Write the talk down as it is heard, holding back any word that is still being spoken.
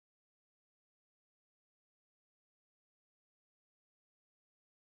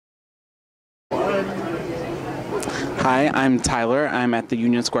Hi, I'm Tyler. I'm at the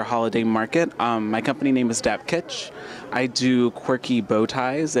Union Square Holiday Market. My company name is Dap Kitsch. I do quirky bow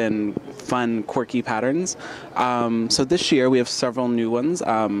ties and fun, quirky patterns. So this year we have several new ones,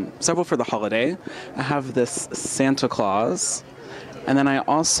 several for the holiday. I have this Santa Claus, and then I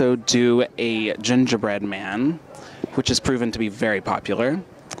also do a gingerbread man, which has proven to be very popular.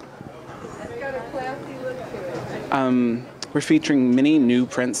 We're featuring many new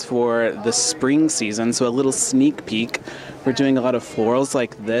prints for the spring season, so a little sneak peek. We're doing a lot of florals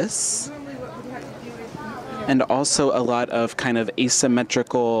like this, and also a lot of kind of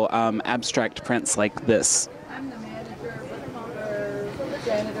asymmetrical abstract prints like this.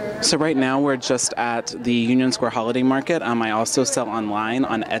 So right now we're just at the Union Square Holiday Market. I also sell online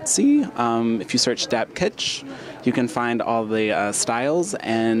on Etsy. If you search Dap Kitsch, you can find all the styles,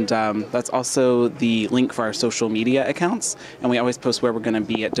 and that's also the link for our social media accounts. And we always post where we're going to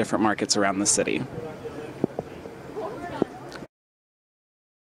be at different markets around the city.